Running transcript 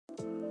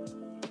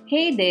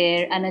Hey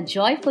there, and a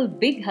joyful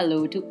big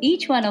hello to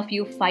each one of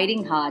you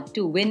fighting hard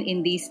to win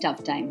in these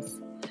tough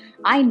times.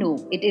 I know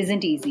it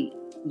isn't easy,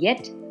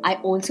 yet I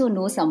also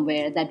know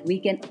somewhere that we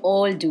can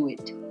all do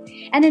it.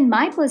 And in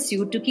my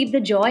pursuit to keep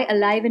the joy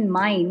alive in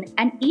mine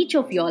and each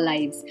of your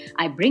lives,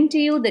 I bring to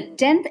you the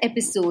 10th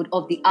episode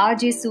of the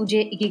RJ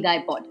Suje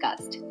Ikigai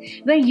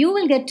podcast, where you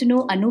will get to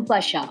know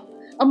Anupa Shah,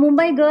 a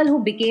Mumbai girl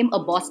who became a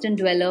Boston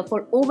dweller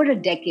for over a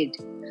decade,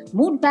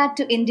 moved back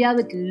to India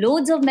with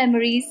loads of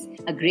memories,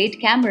 a great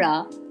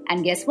camera,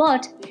 and guess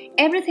what?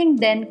 Everything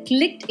then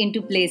clicked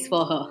into place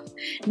for her.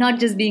 Not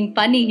just being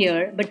funny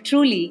here, but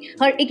truly,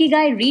 her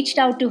Ikigai reached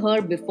out to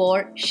her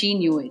before she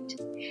knew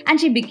it. And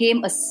she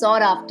became a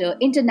sought-after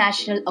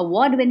international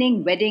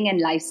award-winning wedding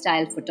and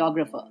lifestyle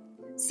photographer.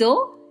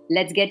 So,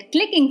 let's get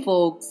clicking,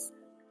 folks.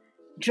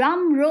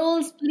 Drum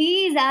rolls,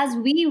 please, as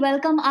we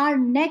welcome our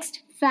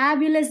next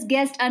fabulous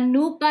guest,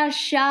 Anupa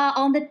Shah,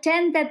 on the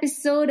 10th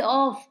episode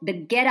of the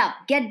Get Up,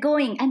 Get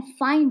Going, and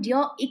Find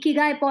Your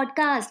Ikigai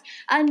podcast.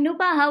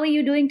 Anupa, how are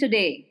you doing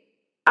today?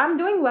 I'm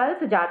doing well,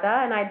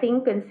 Sujata, and I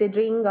think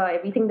considering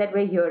everything that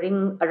we're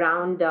hearing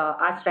around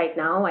us right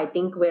now, I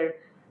think we're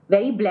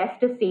very blessed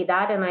to say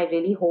that, and I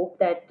really hope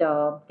that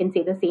can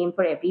say the same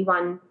for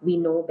everyone we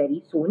know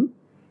very soon.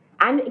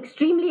 I'm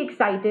extremely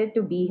excited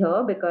to be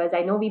here because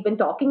I know we've been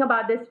talking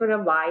about this for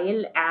a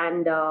while,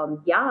 and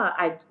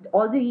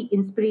all the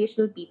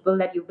inspirational people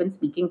that you've been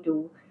speaking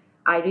to,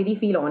 I really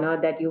feel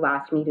honored that you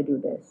asked me to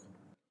do this.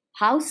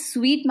 How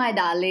sweet, my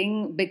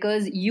darling,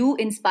 because you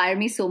inspire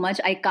me so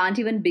much. I can't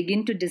even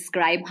begin to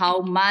describe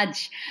how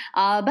much.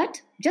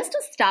 But just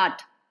to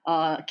start,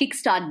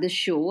 kickstart the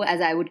show, as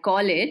I would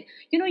call it,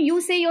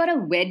 you say you're a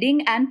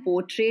wedding and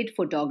portrait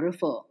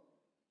photographer.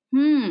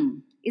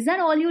 Is that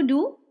all you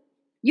do?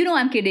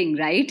 I'm kidding,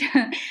 right?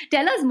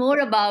 Tell us more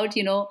about,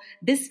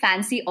 this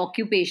fancy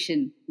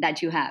occupation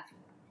that you have.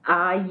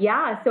 I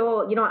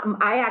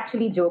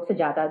actually joke,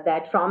 Sujata,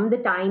 that from the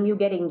time you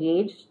get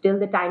engaged till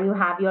the time you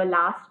have your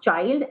last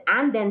child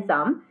and then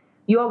some,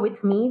 you are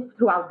with me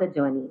throughout the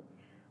journey.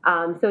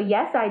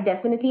 Yes, I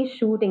definitely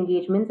shoot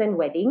engagements and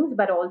weddings,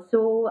 but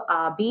also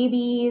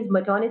babies,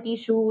 maternity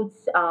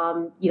shoots,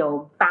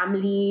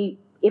 family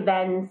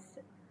events,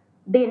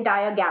 the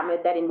entire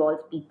gamut that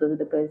involves people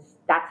because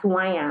that's who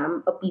I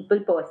am, a people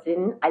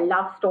person. I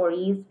love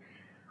stories.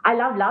 I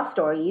love love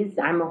stories.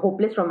 I'm a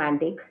hopeless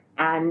romantic.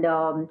 And,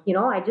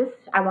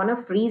 I want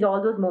to freeze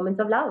all those moments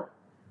of love.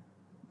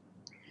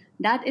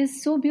 That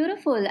is so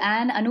beautiful.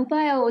 And Anupa,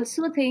 I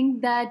also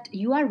think that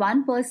you are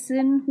one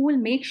person who will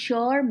make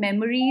sure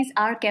memories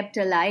are kept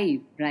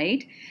alive,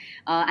 right?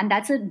 And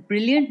that's a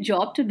brilliant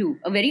job to do,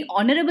 a very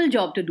honorable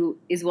job to do,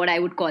 is what I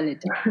would call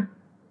it.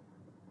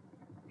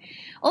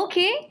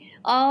 Okay,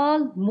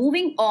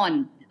 moving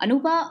on.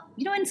 Anupa,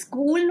 in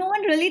school, no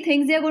one really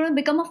thinks they're going to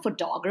become a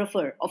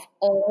photographer of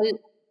all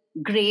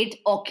great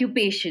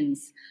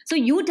occupations. So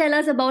you tell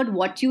us about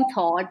what you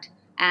thought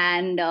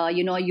and,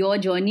 your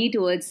journey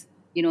towards,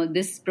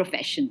 this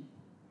profession.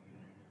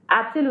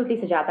 Absolutely,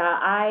 Sujata.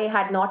 I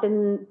had not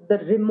in the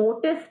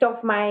remotest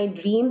of my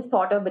dreams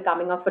thought of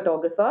becoming a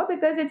photographer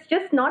because it's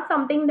just not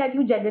something that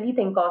you generally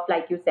think of,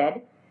 like you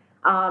said.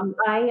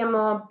 I am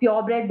a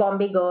purebred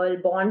Bombay girl,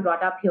 born,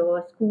 brought up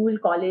here, school,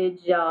 college,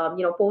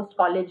 post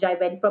college. I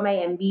went for my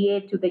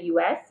MBA to the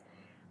US,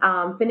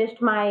 finished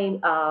my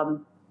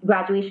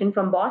graduation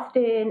from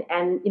Boston,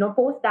 and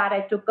post that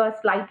I took a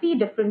slightly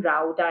different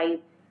route. I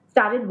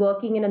started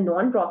working in a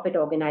non-profit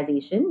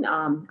organization.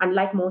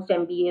 Unlike most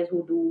MBAs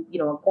who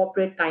do a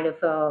corporate kind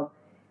of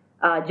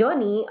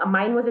journey,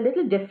 mine was a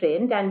little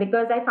different, and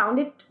because I found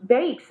it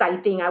very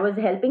exciting, I was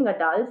helping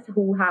adults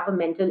who have a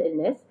mental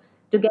illness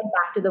to get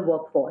back to the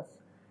workforce.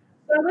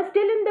 So I was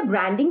still in the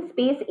branding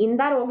space in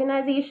that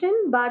organization,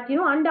 but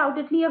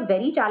undoubtedly a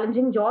very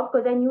challenging job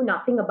because I knew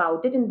nothing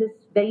about it in this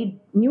very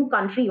new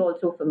country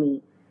also for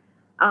me.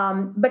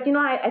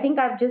 I think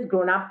I've just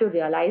grown up to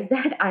realize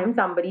that I'm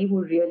somebody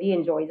who really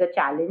enjoys a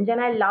challenge and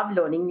I love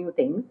learning new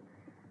things.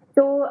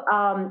 So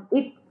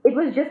it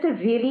was just a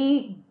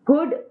really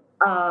good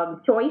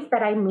choice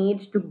that I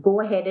made to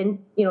go ahead and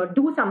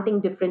do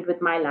something different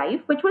with my life,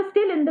 which was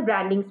still in the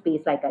branding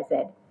space, like I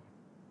said.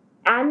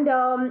 And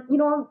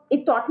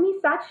it taught me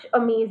such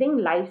amazing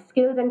life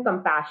skills and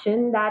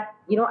compassion that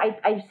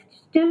I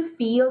still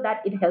feel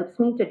that it helps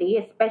me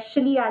today,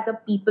 especially as a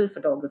people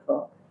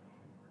photographer.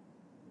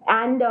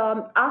 And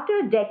after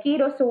a decade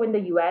or so in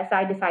the US,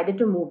 I decided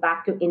to move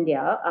back to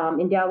India.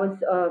 India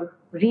was a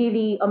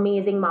really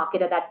amazing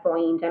market at that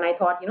point, and I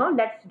thought,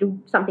 let's do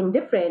something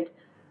different.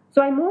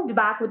 So I moved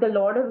back with a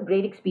lot of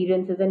great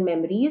experiences and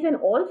memories, and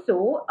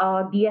also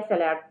a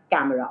DSLR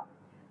camera.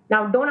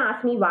 Now, don't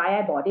ask me why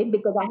I bought it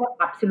because I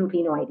have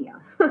absolutely no idea.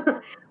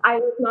 I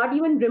was not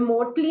even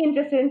remotely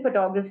interested in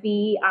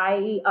photography.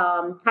 I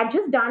had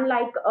just done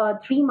like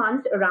 3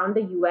 months around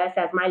the US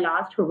as my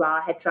last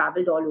hurrah, had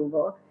traveled all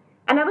over.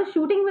 And I was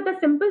shooting with a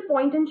simple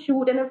point and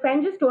shoot. And a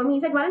friend just told me, he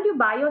said, why don't you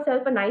buy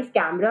yourself a nice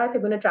camera if you're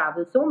going to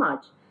travel so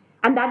much?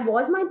 And that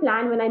was my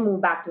plan when I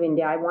moved back to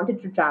India. I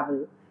wanted to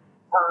travel.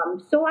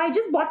 So I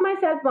just bought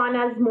myself one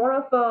as more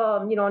of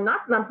a,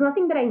 not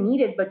nothing that I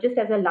needed, but just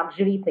as a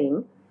luxury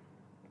thing.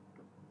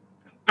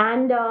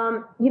 And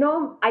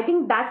I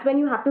think that's when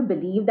you have to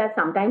believe that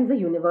sometimes the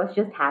universe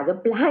just has a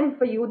plan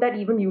for you that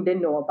even you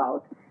didn't know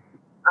about.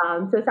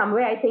 So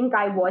somewhere I think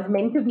I was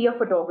meant to be a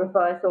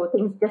photographer, so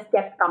things just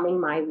kept coming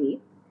my way.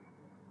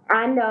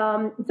 And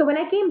so when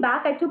I came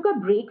back, I took a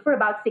break for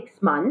about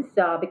 6 months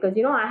because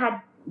I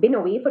had been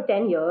away for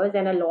 10 years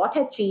and a lot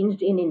had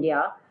changed in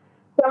India.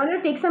 So I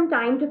wanted to take some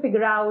time to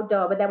figure out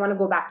whether I want to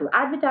go back to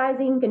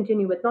advertising,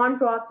 continue with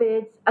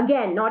nonprofits.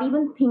 Again, not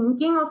even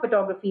thinking of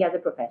photography as a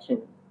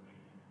profession.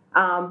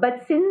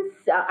 But since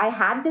I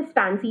had this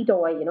fancy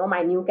toy,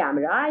 my new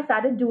camera, I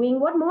started doing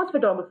what most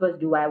photographers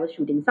do. I was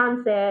shooting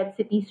sunsets,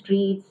 city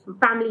streets,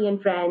 family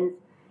and friends,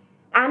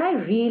 and I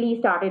really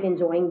started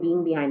enjoying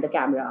being behind the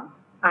camera.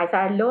 I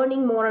started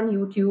learning more on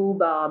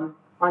YouTube.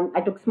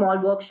 I took small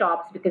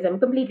workshops because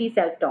I'm completely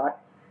self-taught.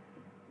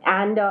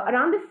 And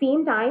around the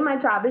same time, I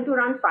traveled to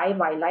around 5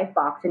 wildlife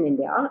parks in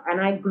India,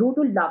 and I grew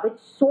to love it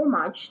so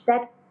much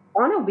that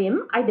on a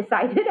whim, I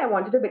decided I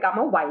wanted to become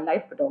a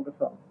wildlife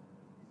photographer.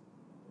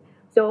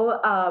 So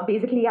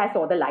basically, I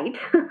saw the light.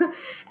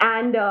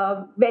 And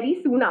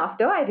very soon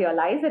after, I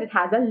realized that it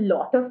has a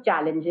lot of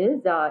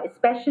challenges,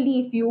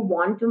 especially if you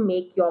want to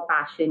make your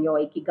passion, your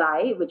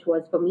ikigai, which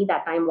was for me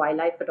that time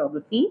wildlife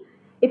photography.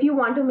 If you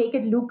want to make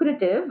it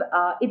lucrative,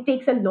 it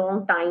takes a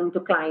long time to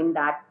climb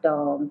that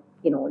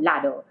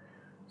ladder.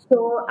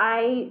 So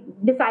I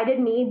decided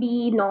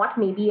maybe not,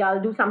 maybe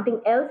I'll do something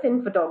else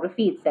in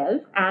photography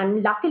itself.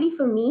 And luckily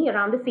for me,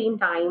 around the same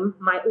time,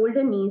 my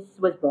older niece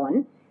was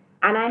born.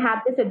 And I had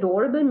this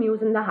adorable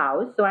muse in the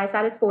house. So I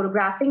started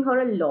photographing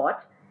her a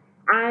lot.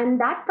 And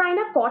that kind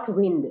of caught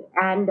wind.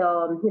 And,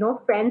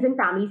 friends and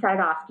family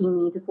started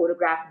asking me to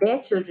photograph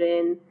their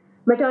children.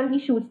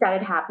 Maternity shoots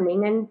started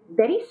happening. And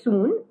very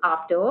soon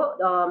after,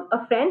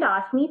 a friend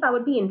asked me if I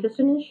would be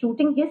interested in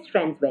shooting his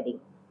friend's wedding.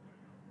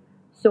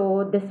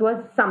 So this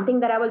was something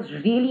that I was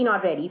really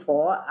not ready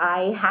for.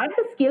 I had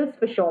the skills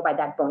for sure by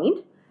that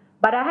point,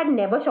 but I had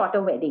never shot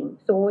a wedding.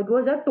 So it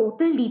was a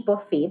total leap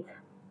of faith.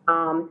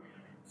 Um,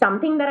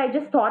 Something that I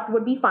just thought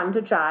would be fun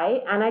to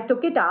try, and I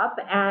took it up.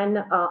 And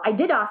I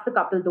did ask the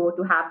couple though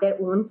to have their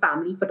own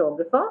family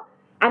photographer,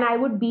 and I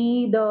would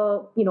be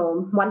the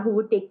one who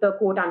would take the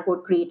quote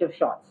unquote creative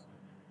shots.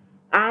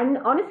 And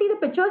honestly, the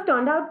pictures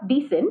turned out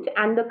decent,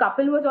 and the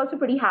couple was also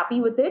pretty happy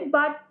with it.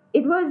 But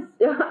it was,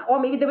 or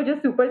maybe they were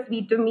just super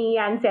sweet to me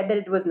and said that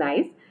it was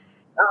nice.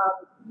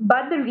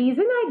 But the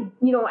reason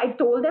I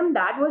told them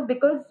that was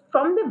because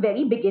from the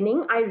very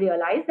beginning, I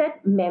realized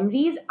that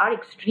memories are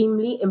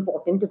extremely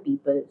important to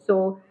people.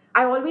 So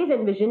I always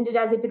envisioned it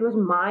as if it was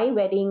my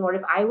wedding or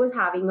if I was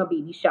having a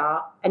baby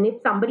shower, and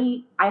if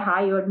somebody I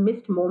hired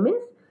missed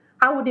moments,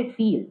 how would it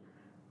feel?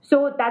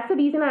 So that's the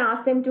reason I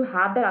asked them to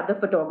have that other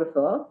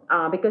photographer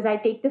because I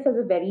take this as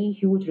a very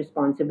huge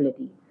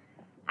responsibility.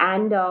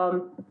 And,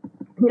 I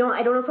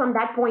don't know, from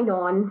that point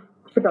on,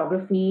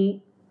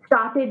 photography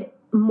started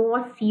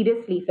more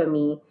seriously for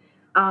me.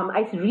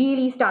 I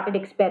really started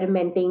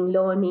experimenting,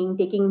 learning,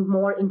 taking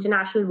more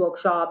international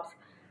workshops.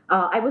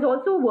 I was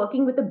also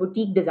working with a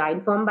boutique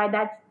design firm by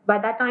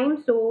that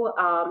time, so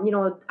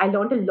I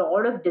learned a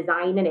lot of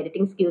design and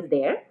editing skills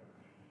there,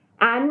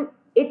 and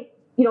it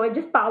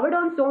just powered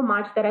on so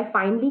much that I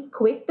finally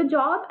quit the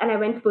job and I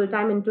went full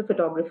time into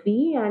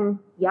photography, and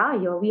yeah,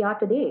 here we are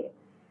today.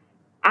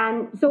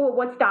 And so,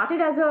 what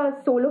started as a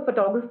solo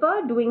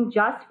photographer doing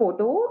just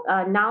photo,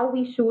 now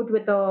we shoot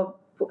with a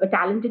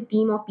talented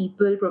team of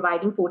people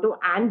providing photo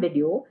and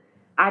video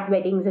at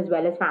weddings as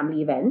well as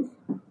family events.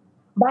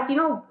 But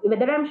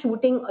whether I'm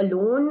shooting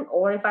alone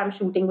or if I'm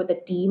shooting with a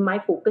team, my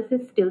focus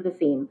is still the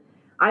same.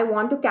 I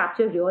want to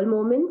capture real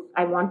moments.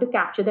 I want to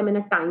capture them in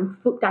a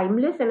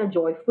timeless and a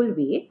joyful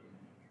way.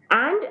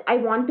 And I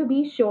want to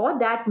be sure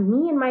that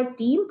me and my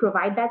team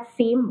provide that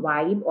same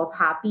vibe of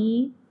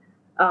happy,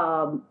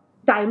 um,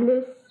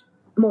 timeless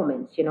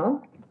moments.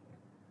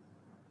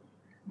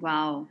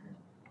 Wow.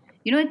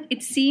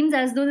 It seems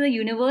as though the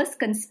universe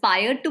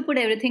conspired to put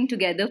everything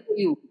together for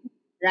you,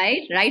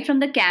 right? Right from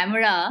the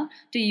camera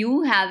to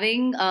you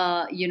having,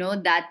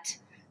 that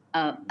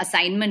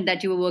assignment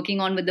that you were working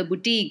on with the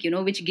boutique,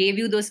 which gave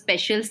you those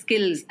special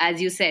skills,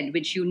 as you said,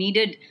 which you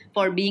needed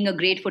for being a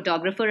great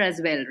photographer as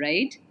well,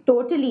 right?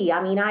 Totally.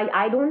 I mean,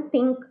 I don't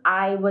think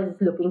I was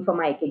looking for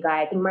my ikigai.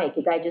 I think my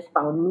ikigai just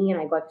found me and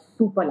I got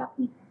super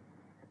lucky.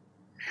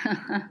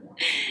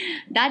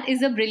 That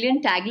is a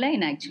brilliant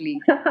tagline, actually.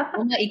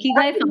 Oh, my I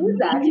Ikigai can use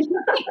that.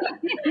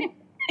 foundation.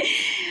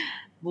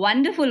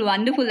 Wonderful,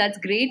 wonderful. That's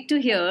great to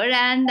hear.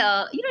 And,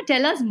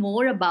 tell us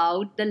more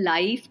about the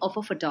life of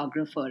a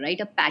photographer, right?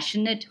 A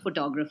passionate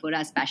photographer,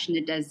 as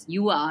passionate as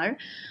you are.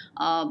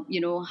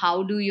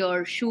 How do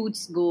your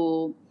shoots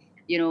go?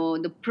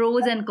 The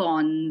pros and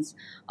cons,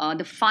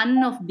 the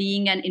fun of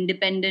being an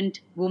independent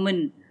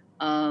woman,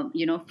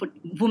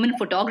 woman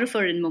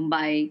photographer in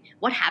Mumbai.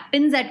 What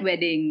happens at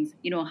weddings?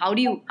 How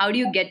do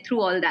you get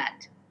through all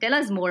that? Tell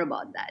us more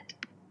about that.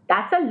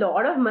 That's a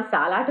lot of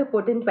masala to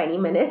put in 20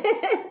 minutes.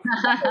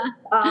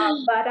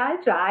 But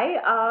I'll try.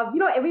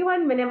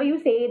 Everyone, whenever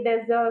you say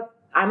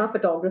I'm a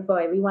photographer,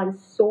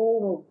 everyone's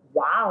so,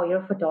 wow,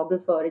 you're a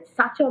photographer. It's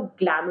such a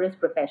glamorous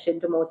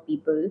profession to most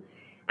people.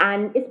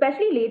 And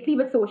especially lately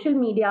with social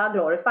media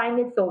glorifying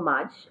it so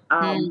much.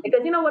 Hmm.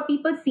 Because, what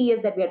people see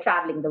is that we're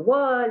traveling the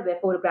world, we're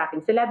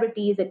photographing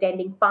celebrities,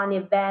 attending fun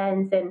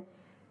events, and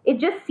it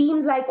just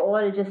seems like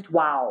all just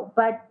wow.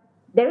 But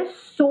there is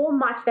so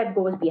much that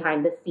goes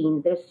behind the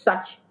scenes. There's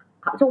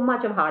so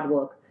much of hard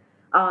work.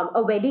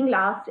 A wedding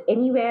lasts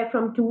anywhere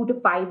from 2 to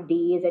 5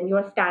 days, and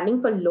you're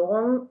standing for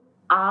long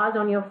hours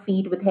on your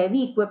feet with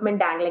heavy equipment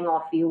dangling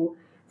off you.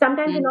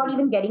 Sometimes you're not Hmm.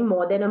 even getting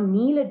more than a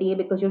meal a day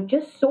because you're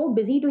just so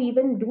busy to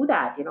even do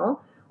that.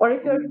 Or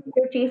if you're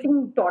chasing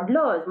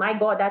toddlers, my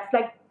God, that's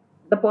like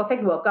the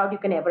perfect workout you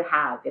can ever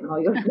have.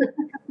 You're just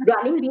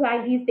running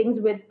behind these things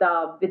with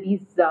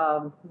these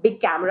big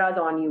cameras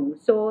on you.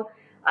 So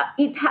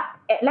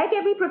like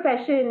every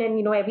profession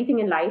and everything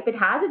in life, it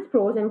has its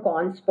pros and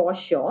cons for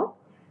sure.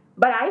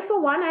 But I, for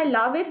one, I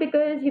love it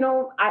because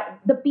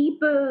the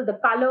people, the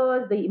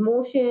colors, the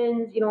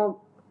emotions,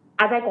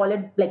 as I call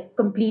it, like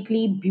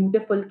completely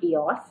beautiful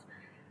chaos.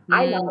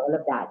 I love Hmm. all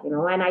of that.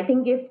 And I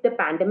think if the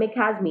pandemic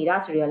has made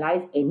us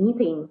realize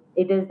anything,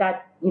 it is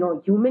that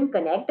human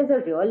connect is a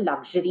real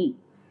luxury,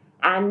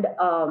 and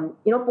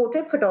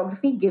portrait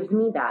photography gives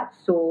me that.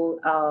 So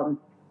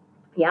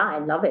yeah, I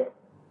love it.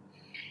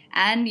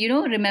 And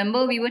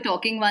remember we were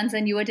talking once,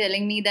 and you were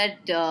telling me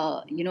that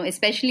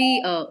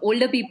especially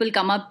older people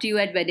come up to you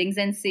at weddings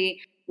and say,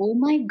 "Oh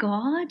my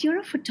God, you're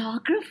a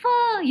photographer."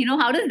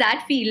 How does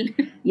that feel?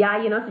 Yeah,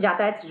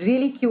 Sujata, it's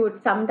really cute.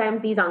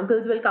 Sometimes these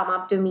uncles will come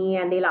up to me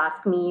and they'll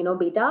ask me,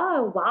 Beta,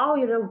 wow,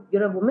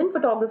 you're a woman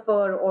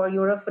photographer, or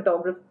you're a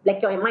photographer.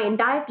 Like my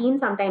entire team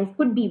sometimes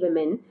could be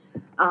women,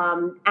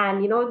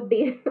 and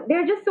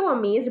they're just so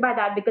amazed by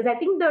that, because I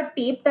think the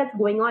tape that's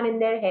going on in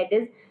their head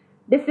is,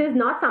 this is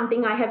not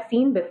something I have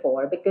seen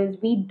before, because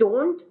we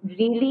don't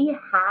really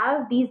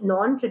have these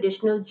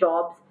non-traditional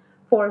jobs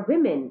for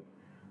women.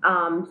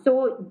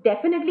 So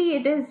definitely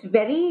it is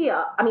very,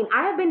 I mean,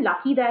 I have been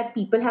lucky that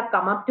people have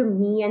come up to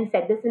me and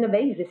said this in a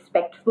very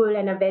respectful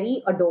and a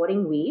very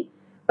adoring way.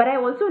 But I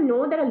also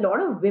know that a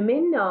lot of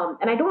women,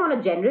 and I don't want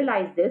to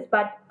generalize this,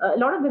 but a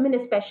lot of women,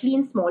 especially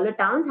in smaller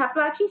towns, have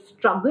to actually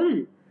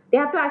struggle. They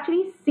have to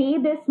actually say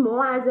this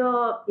more as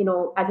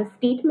as a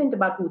statement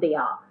about who they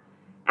are.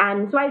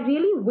 And so I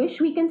really wish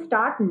we can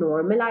start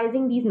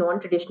normalizing these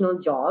non-traditional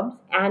jobs.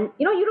 And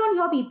you don't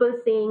hear people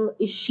saying,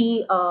 "Is she?"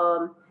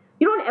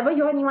 You don't ever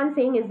hear anyone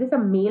saying, "Is this a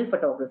male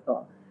photographer?"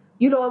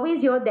 You'll always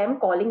hear them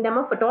calling them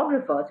a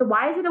photographer. So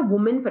why is it a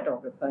woman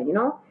photographer?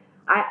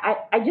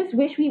 I just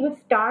wish we would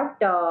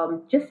start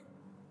just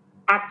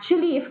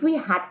actually, if we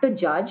had to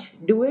judge,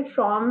 do it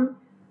from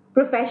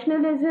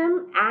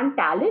professionalism and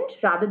talent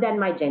rather than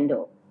my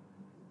gender.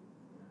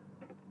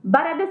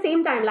 But at the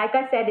same time, like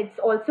I said, it's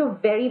also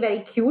very, very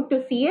cute to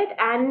see it.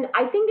 And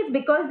I think it's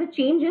because the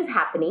change is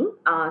happening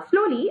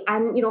slowly.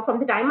 And, from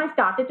the time I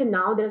started to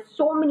now, there are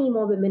so many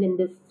more women in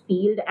this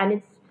field. And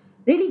it's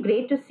really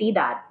great to see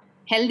that.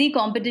 Healthy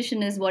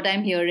competition is what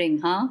I'm hearing,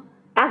 huh?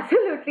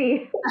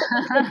 Absolutely.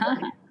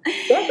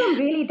 There's some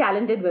really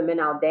talented women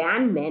out there,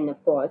 and men,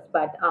 of course.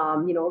 But,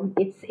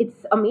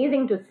 it's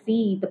amazing to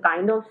see the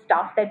kind of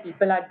stuff that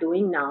people are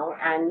doing now,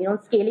 and,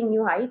 scaling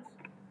new heights.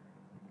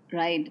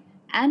 Right.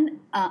 And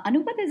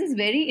Anupa, there's this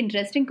very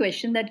interesting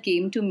question that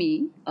came to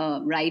me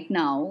right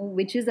now,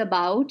 which is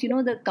about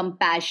the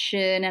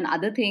compassion and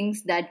other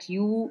things that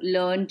you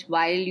learned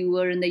while you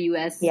were in the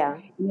US Yeah.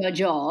 in your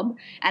job,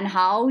 and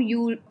how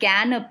you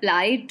can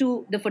apply it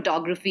to the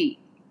photography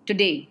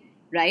today.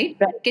 Right?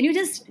 Right. Can you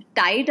just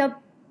tie it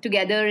up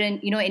together in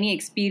any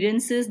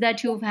experiences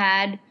that you've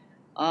had,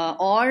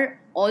 or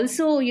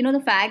also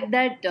the fact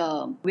that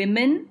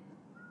women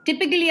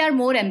typically are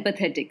more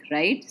empathetic,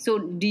 right? So,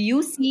 do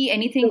you see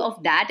anything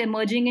of that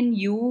emerging in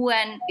you?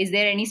 And is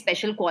there any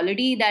special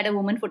quality that a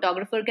woman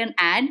photographer can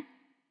add?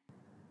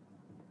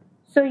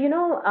 So,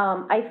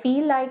 I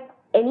feel like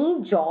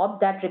any job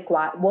that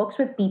works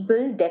with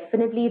people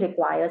definitely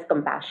requires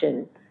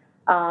compassion.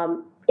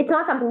 It's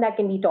not something that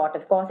can be taught.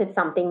 Of course, it's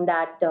something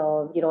that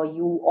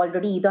you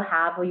already either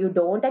have or you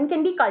don't, and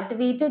can be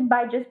cultivated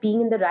by just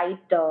being in the right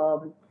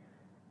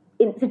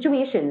in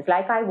situations.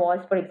 Like I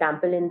was, for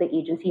example, in the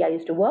agency I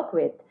used to work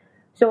with.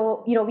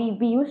 So,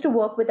 we used to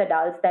work with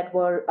adults that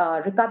were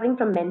recovering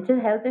from mental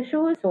health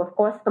issues. So, of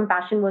course,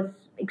 compassion was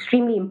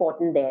extremely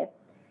important there.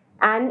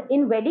 And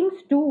in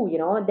weddings too,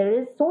 there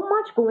is so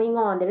much going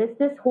on. There is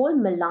this whole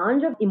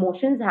melange of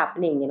emotions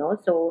happening.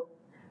 So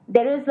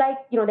there is like,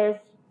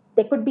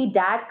 there could be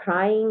dad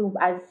crying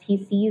as he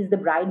sees the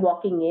bride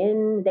walking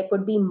in. There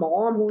could be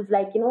mom who's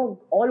like, all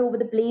over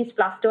the place,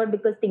 flustered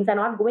because things are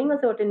not going a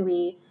certain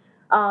way.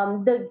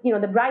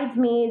 The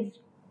bridesmaids,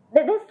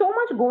 there's so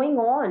much going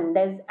on.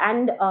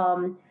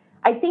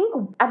 I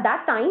think at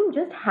that time,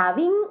 just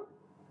having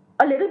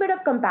a little bit of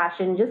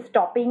compassion, just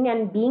stopping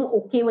and being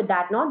okay with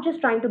that, not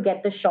just trying to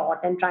get the shot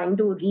and trying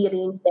to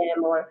rearrange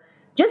them, or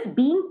just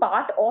being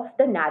part of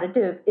the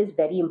narrative is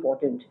very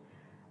important.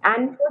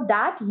 And for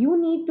that, you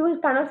need to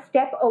kind of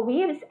step away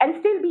and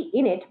still be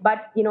in it,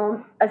 but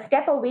a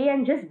step away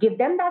and just give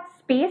them that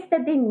space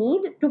that they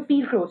need to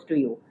feel close to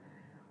you.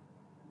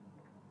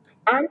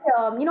 And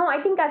I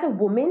think as a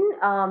woman,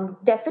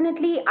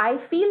 definitely, I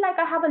feel like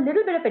I have a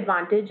little bit of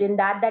advantage in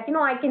that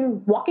I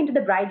can walk into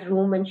the bride's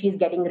room when she's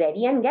getting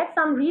ready and get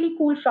some really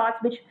cool shots,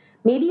 which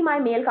maybe my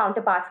male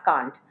counterparts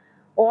can't.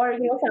 Or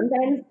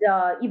sometimes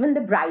even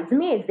the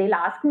bridesmaids, they'll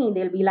ask me,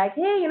 they'll be like,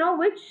 "Hey,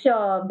 which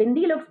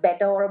bindi looks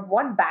better, or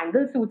what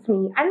bangle suits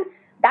me?" And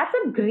that's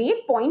a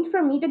great point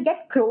for me to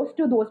get close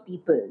to those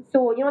people.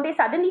 So they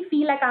suddenly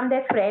feel like I'm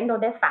their friend or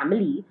their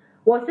family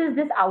versus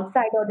this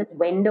outsider, this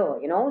vendor.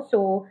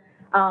 So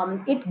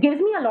it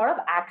gives me a lot of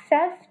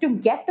access to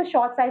get the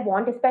shots I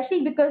want,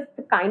 especially because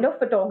the kind of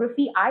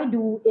photography I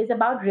do is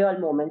about real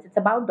moments.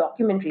 It's about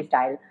documentary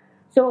style.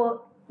 So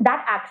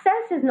that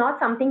access is not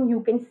something you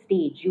can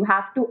stage. You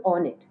have to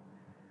earn it.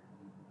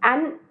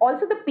 And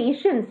also the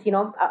patience,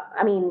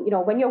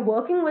 when you're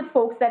working with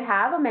folks that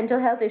have a mental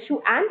health issue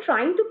and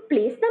trying to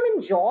place them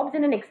in jobs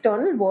in an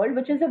external world,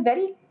 which is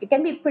it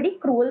can be pretty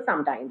cruel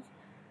sometimes.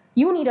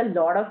 You need a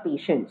lot of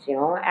patience,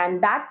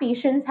 and that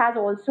patience has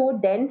also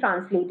then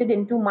translated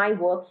into my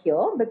work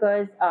here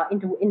because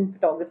in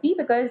photography,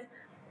 because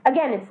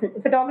again,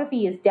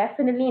 photography is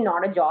definitely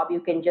not a job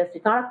you can just,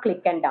 it's not a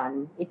click and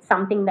done. It's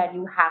something that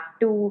you have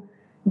to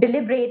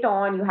deliberate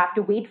on. You have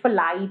to wait for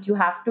light. You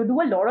have to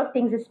do a lot of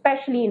things,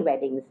 especially in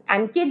weddings.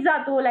 And kids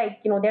are though,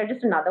 they're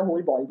just another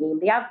whole ball game.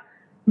 They have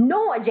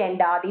no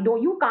agenda.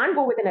 You can't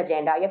go with an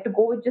agenda. You have to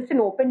go with just an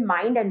open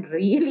mind and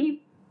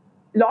really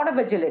lot of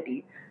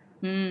agility.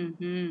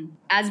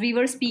 As we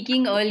were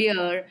speaking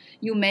earlier,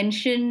 you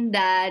mentioned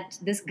that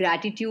this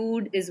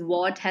gratitude is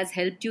what has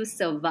helped you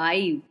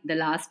survive the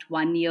last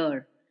 1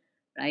 year,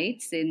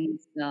 right?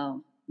 Since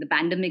the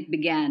pandemic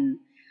began.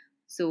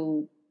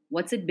 So,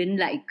 what's it been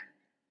like?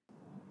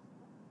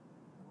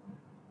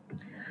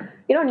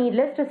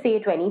 Needless to say,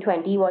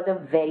 2020 was a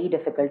very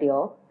difficult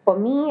year for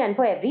me and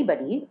for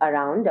everybody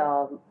around.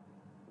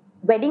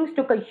 Weddings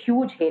took a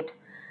huge hit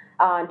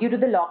due to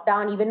the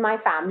lockdown. Even my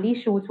family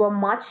shoots were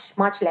much,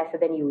 much lesser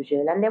than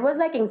usual. And there was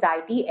like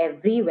anxiety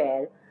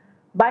everywhere.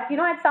 But,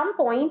 at some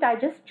point, I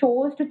just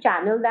chose to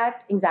channel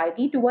that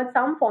anxiety towards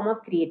some form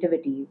of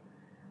creativity.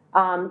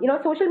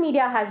 Social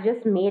media has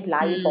just made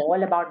life Hmm.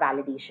 all about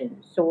validation.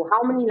 So,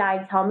 how many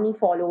likes, how many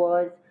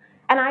followers?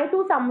 And I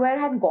too somewhere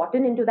had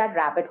gotten into that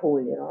rabbit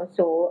hole.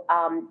 So,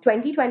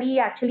 2020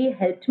 actually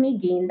helped me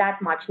gain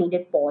that much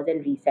needed pause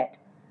and reset.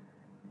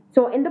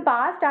 So in the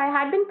past, I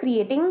had been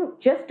creating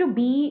just to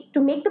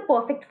make the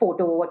perfect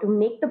photo or to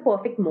make the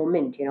perfect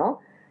moment.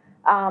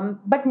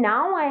 But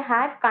now I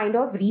had kind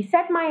of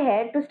reset my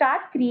head to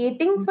start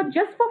creating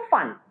for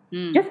fun,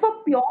 Hmm. just for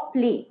pure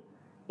play.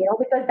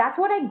 Because that's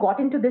what I got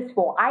into this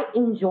for. I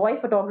enjoy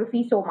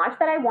photography so much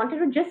that I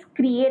wanted to just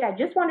create. I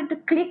just wanted to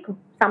click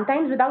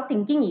sometimes without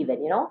thinking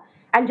even,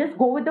 and just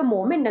go with the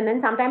moment. And then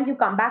sometimes you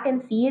come back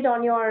and see it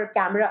on your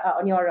camera,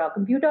 on your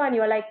computer, and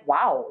you're like,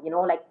 wow,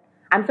 like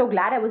I'm so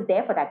glad I was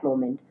there for that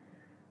moment.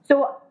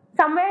 So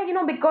somewhere,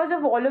 because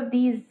of all of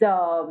these,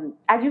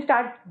 as you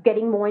start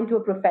getting more into a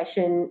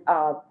profession,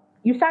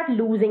 you start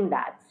losing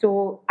that.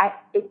 So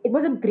it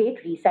was a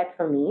great reset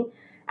for me,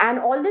 and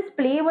all this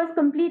play was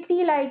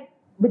completely like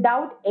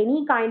without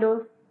any kind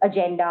of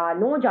agenda,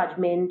 no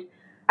judgment.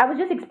 I was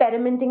just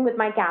experimenting with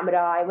my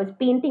camera. I was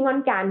painting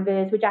on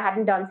canvas, which I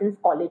hadn't done since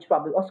college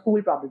probably or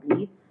school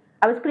probably.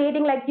 I was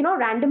creating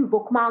random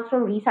bookmarks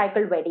from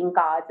recycled wedding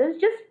cards. I was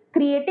just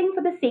creating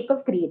for the sake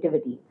of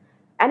creativity.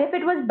 And if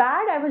it was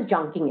bad, I was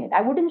junking it.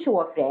 I wouldn't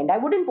show a friend. I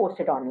wouldn't post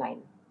it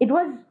online. It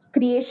was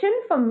creation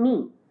for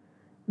me.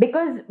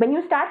 Because when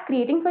you start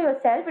creating for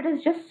yourself, it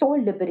is just so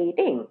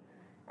liberating.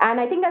 And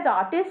I think as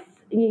artists,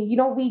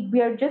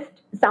 we are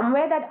just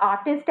somewhere that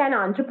artist and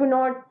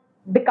entrepreneur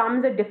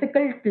becomes a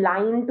difficult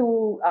line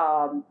to,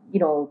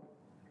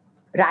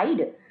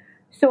 ride.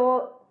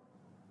 So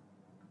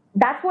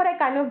that's what I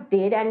kind of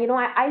did. And,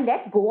 I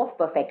let go of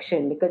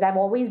perfection because I've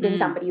always been Hmm.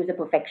 somebody who's a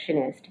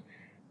perfectionist.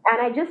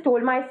 And I just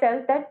told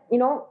myself that,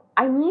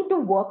 I need to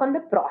work on the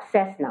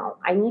process now.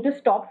 I need to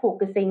stop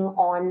focusing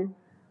on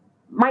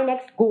my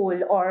next goal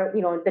or,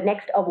 the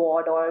next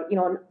award or,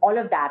 all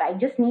of that. I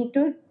just need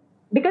to,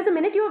 because the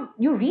minute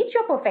you reach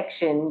your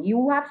perfection,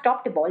 you have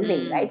stopped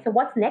evolving, Hmm. right? So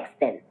what's next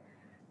then?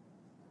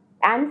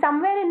 And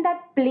somewhere in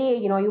that play,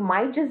 you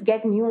might just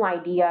get new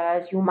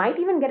ideas. You might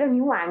even get a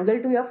new angle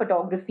to your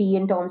photography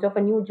in terms of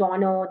a new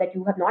genre that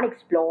you have not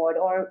explored,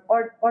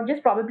 or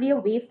just probably a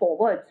way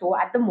forward. So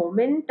at the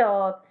moment,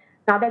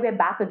 now that we're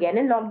back again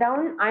in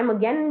lockdown, I'm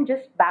again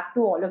just back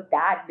to all of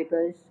that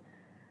because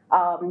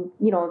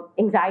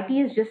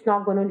anxiety is just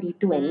not going to lead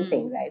to Hmm.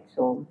 anything, right?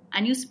 So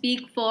And you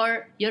speak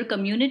for your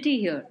community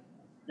here,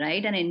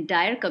 right? An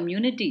entire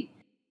community.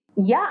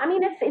 yeah, I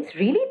mean it's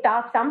really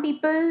tough. Some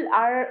people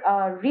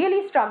are really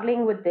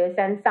struggling with this,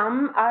 and some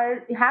are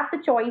have the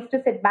choice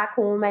to sit back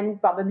home and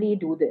probably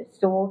do this.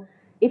 So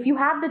if you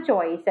have the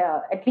choice,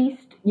 at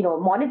least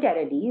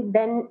monetarily,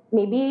 then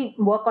maybe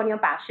work on your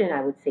passion.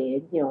 I would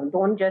say,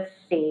 don't just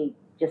say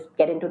just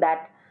get into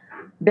that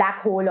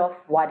black hole of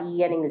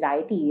worry and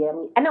anxiety. I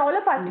mean, and all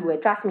of us do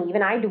it. Trust me,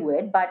 even I do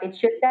it. But it's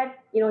just that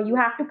you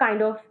have to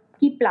kind of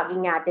keep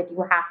plugging at it.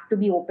 You have to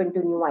be open to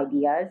new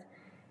ideas.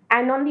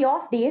 And on the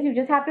off days, you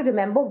just have to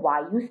remember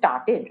why you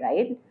started,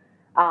 right?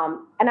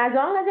 And as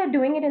long as you're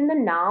doing it in the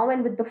now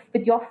and with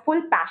your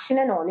full passion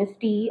and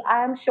honesty,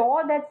 I am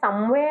sure that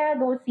somewhere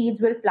those seeds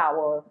will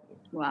flower.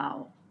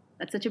 Wow,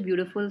 that's such a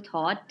beautiful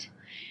thought.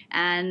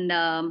 And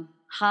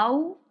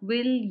how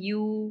will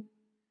you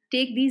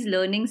take these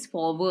learnings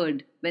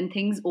forward when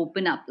things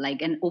open up,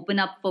 like, and open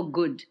up for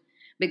good?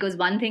 Because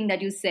one thing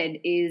that you said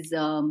is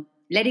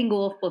letting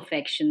go of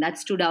perfection. That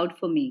stood out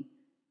for me.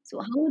 So,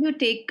 how would you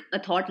take a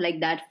thought like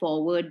that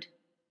forward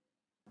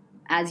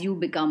as you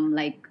become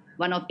like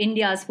one of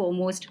India's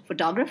foremost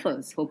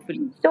photographers,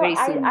 hopefully, So very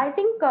I, soon? I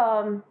think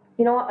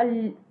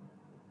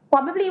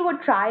probably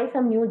would try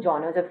some new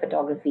genres of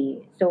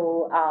photography.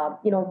 So,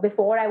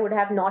 before I would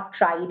have not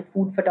tried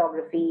food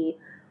photography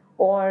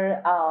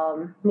or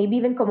maybe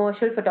even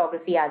commercial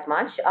photography as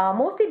much,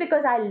 mostly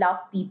because I love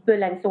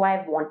people and so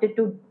I've wanted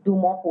to do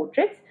more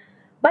portraits.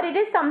 But it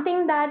is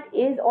something that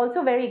is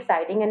also very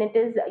exciting, and it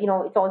is,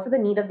 it's also the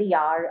need of the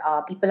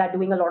hour. People are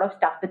doing a lot of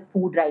stuff with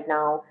food right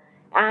now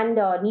and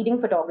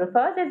needing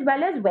photographers as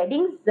well as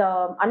weddings,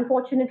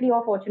 unfortunately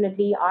or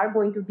fortunately, are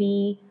going to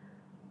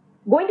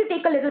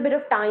take a little bit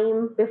of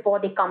time before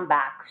they come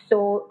back.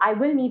 So I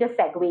will need a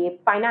segue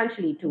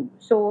financially too.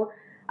 So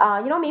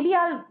maybe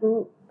I'll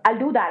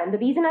do that. And the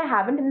reason I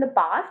haven't in the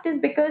past is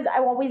because I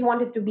always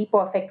wanted to be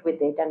perfect with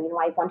it, and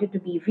I wanted to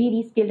be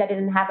really skilled. I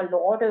didn't have a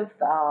lot of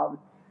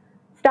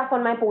stuff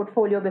on my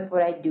portfolio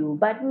before I do.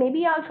 But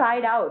maybe I'll try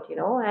it out,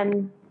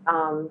 and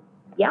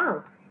yeah,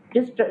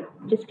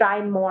 just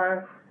try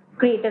more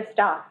creative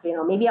stuff.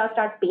 Maybe I'll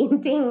start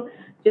painting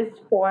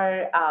just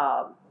for.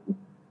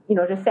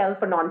 To sell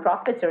for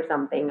nonprofits or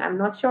something. I'm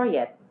not sure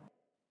yet.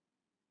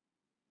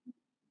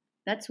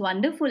 That's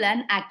wonderful.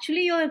 And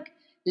actually, you're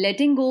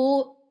letting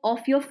go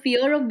of your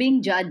fear of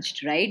being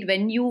judged, right?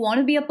 When you want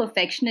to be a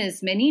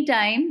perfectionist, many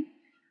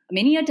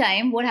a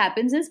time, what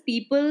happens is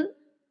people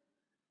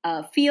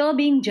fear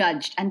being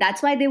judged, and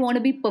that's why they want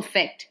to be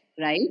perfect,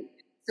 right?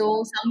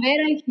 So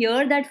somewhere I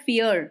hear that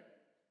fear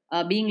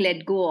being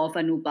let go of,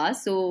 Anupa.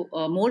 So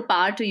more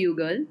power to you,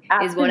 girl,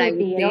 is what I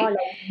would Absolutely. say. Like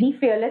be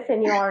fearless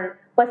in your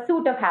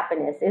pursuit of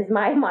happiness is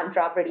my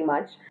mantra pretty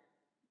much.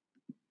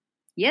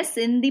 Yes,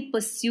 in the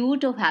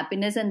pursuit of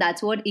happiness, and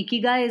that's what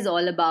Ikigai is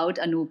all about,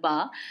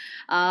 Anupa.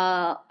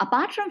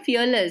 Apart from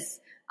Fearless,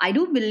 I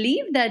do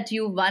believe that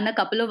you won a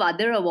couple of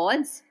other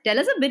awards. Tell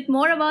us a bit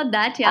more about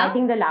that, I yeah?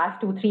 think the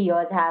last 2, 3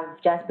 years have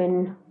just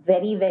been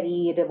very,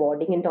 very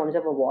rewarding in terms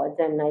of awards,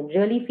 and I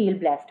really feel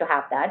blessed to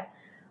have that.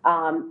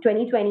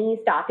 2020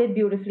 started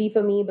beautifully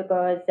for me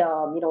because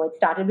it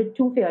started with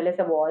two Fearless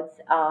Awards.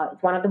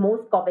 It's one of the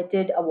most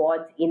coveted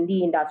awards in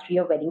the industry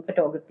of wedding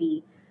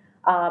photography.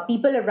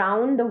 People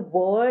around the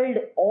world,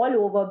 all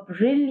over,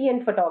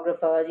 brilliant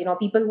photographers.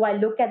 People who I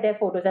look at their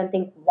photos and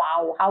think,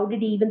 "Wow, how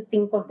did he even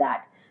think of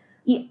that?"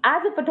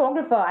 As a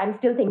photographer, I'm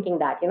still thinking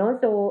that,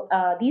 so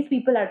these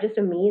people are just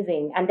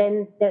amazing. And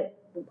then there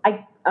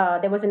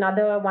was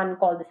another one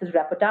called This is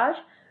Reportage,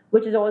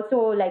 which is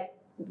also like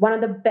one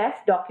of the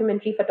best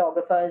documentary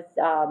photographer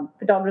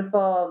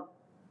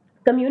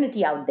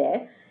community out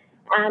there.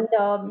 And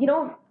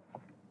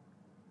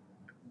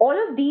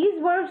all of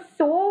these were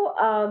so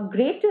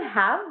great to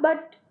have,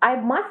 but I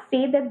must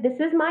say that this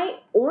is my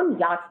own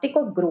yardstick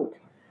of growth.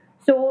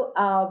 So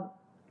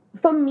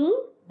for me,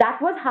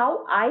 that was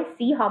how I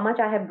see how much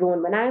I have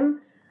grown. When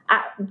I'm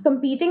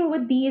competing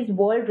with these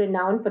world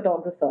renowned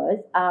photographers,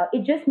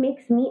 it just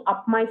makes me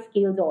up my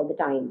skills all the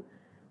time.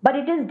 But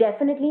it is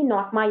definitely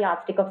not my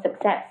yardstick of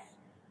success.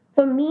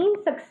 For me,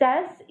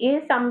 success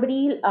is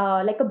somebody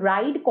like a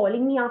bride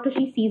calling me after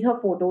she sees her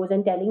photos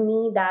and telling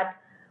me that,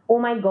 oh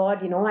my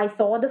God, I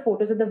saw the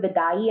photos of the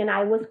Vidai and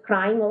I was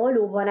crying all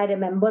over and I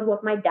remembered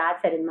what my dad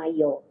said in my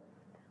ear.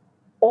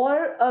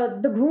 Or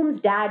the groom's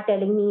dad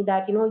telling me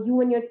that,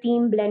 you and your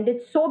team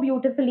blended so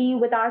beautifully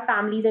with our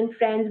families and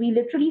friends. We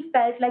literally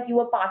felt like you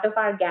were part of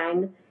our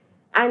gang.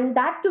 And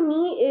that to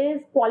me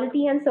is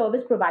quality and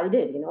service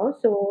provided.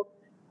 So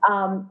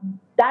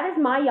that is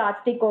my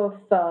yardstick of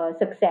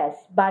success.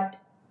 But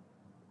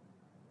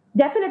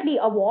definitely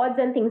awards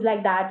and things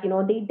like that,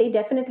 they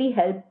definitely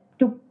help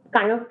to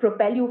kind of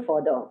propel you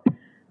further.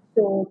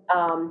 So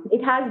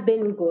it has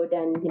been good,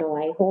 and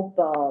I hope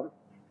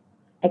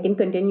I can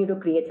continue to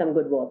create some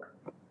good work.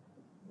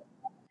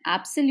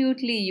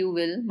 Absolutely, you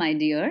will, my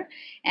dear.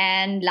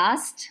 And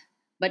last,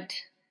 but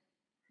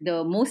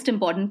the most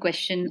important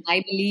question,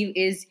 I believe,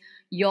 is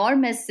your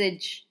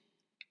message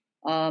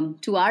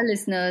to our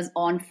listeners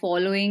on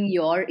following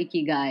your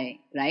ikigai,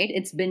 right?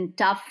 It's been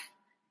tough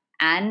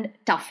and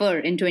tougher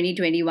in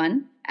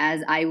 2021,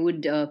 as I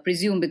would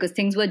presume, because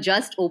things were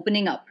just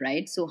opening up,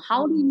 right? So,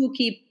 how do you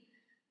keep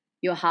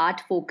your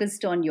heart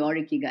focused on your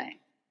ikigai?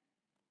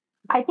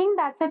 I think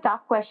that's a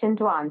tough question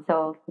to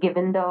answer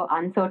given the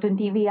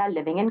uncertainty we are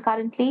living in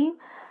currently.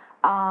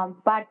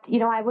 But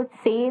I would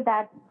say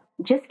that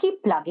just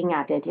keep plugging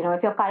at it.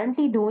 If you're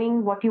currently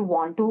doing what you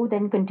want to,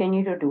 then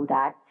continue to do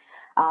that.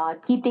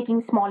 Keep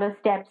taking smaller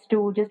steps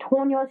to just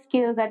hone your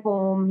skills at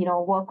home.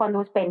 Work on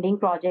those pending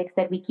projects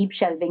that we keep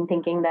shelving,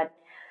 thinking that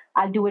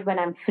I'll do it when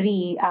I'm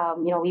free.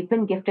 We've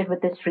been gifted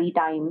with this free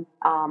time,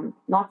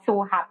 not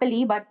so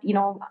happily, but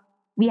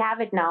we have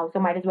it now, so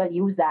might as well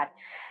use that.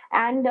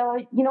 And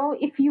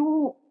if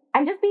you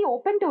and just be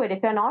open to it.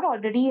 If you're not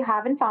already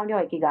haven't found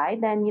your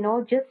ikigai, then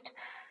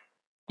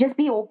just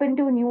be open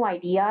to new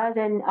ideas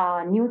and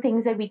new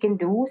things that we can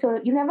do. So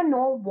you never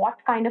know what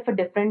kind of a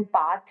different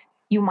path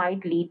you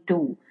might lead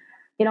to.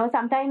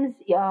 Sometimes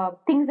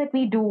things that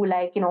we do,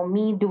 like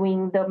me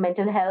doing the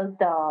mental health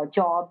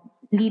job,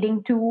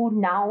 leading to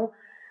now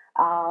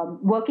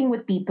working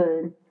with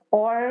people,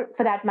 or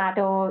for that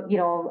matter,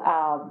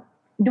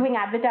 doing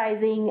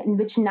advertising,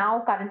 which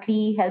now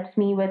currently helps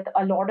me with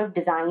a lot of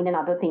design and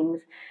other things.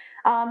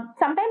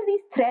 Sometimes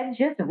these threads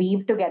just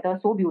weave together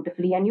so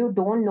beautifully, and you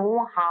don't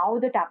know how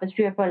the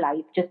tapestry of your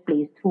life just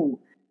plays through.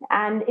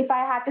 And if I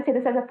had to say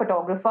this as a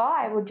photographer,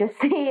 I would just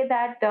say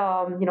that,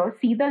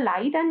 see the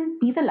light and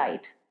be the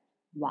light.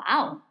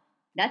 Wow.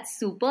 That's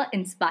super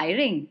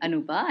inspiring,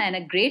 Anupa, and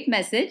a great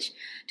message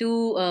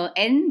to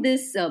end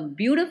this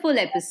beautiful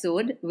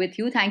episode with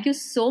you. Thank you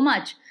so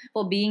much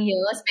for being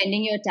here,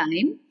 spending your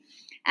time,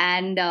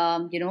 and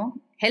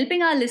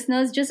helping our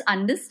listeners just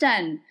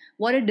understand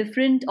what a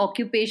different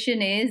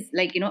occupation is.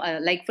 Like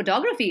like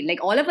photography.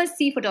 Like all of us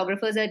see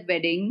photographers at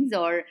weddings,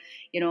 or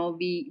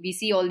we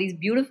see all these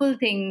beautiful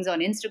things on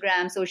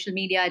Instagram, social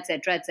media,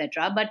 etc.,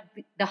 etc. But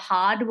the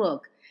hard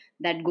work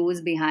that goes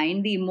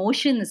behind, the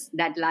emotions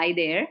that lie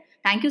there.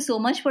 Thank you so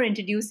much for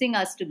introducing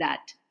us to that.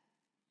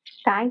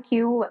 Thank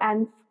you.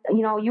 And,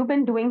 you've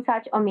been doing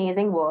such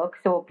amazing work.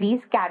 So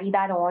please carry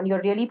that on.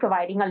 You're really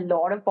providing a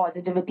lot of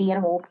positivity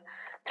and hope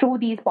through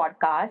these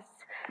podcasts.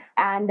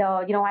 And,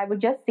 I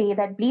would just say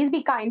that please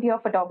be kind to your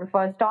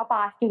photographers. Stop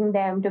asking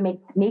them to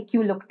make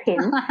you look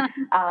thin.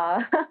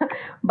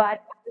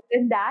 But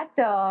with that,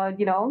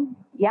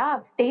 yeah,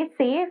 stay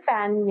safe.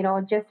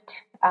 And, just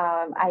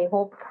I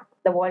hope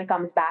the world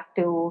comes back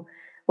to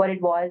what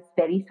it was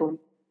very soon.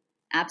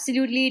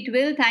 Absolutely, it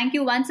will. Thank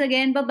you once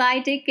again. Bye bye.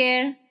 Take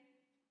care.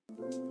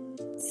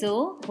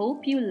 So,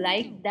 hope you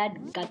liked that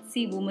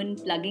gutsy woman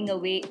plugging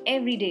away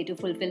every day to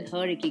fulfill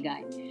her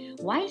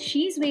ikigai. While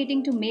she's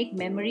waiting to make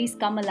memories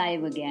come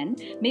alive again,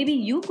 maybe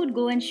you could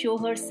go and show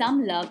her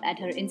some love at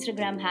her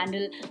Instagram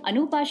handle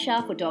Anupa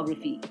Shah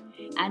Photography.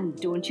 And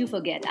don't you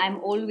forget, I'm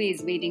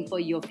always waiting for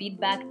your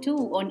feedback too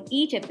on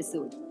each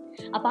episode.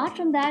 Apart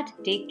from that,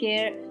 take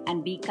care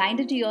and be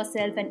kinder to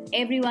yourself and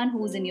everyone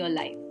who's in your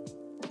life.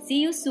 See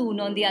you soon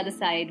on the other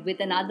side with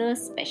another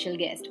special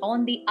guest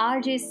on the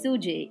RJ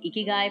Suje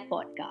Ikigai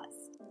podcast.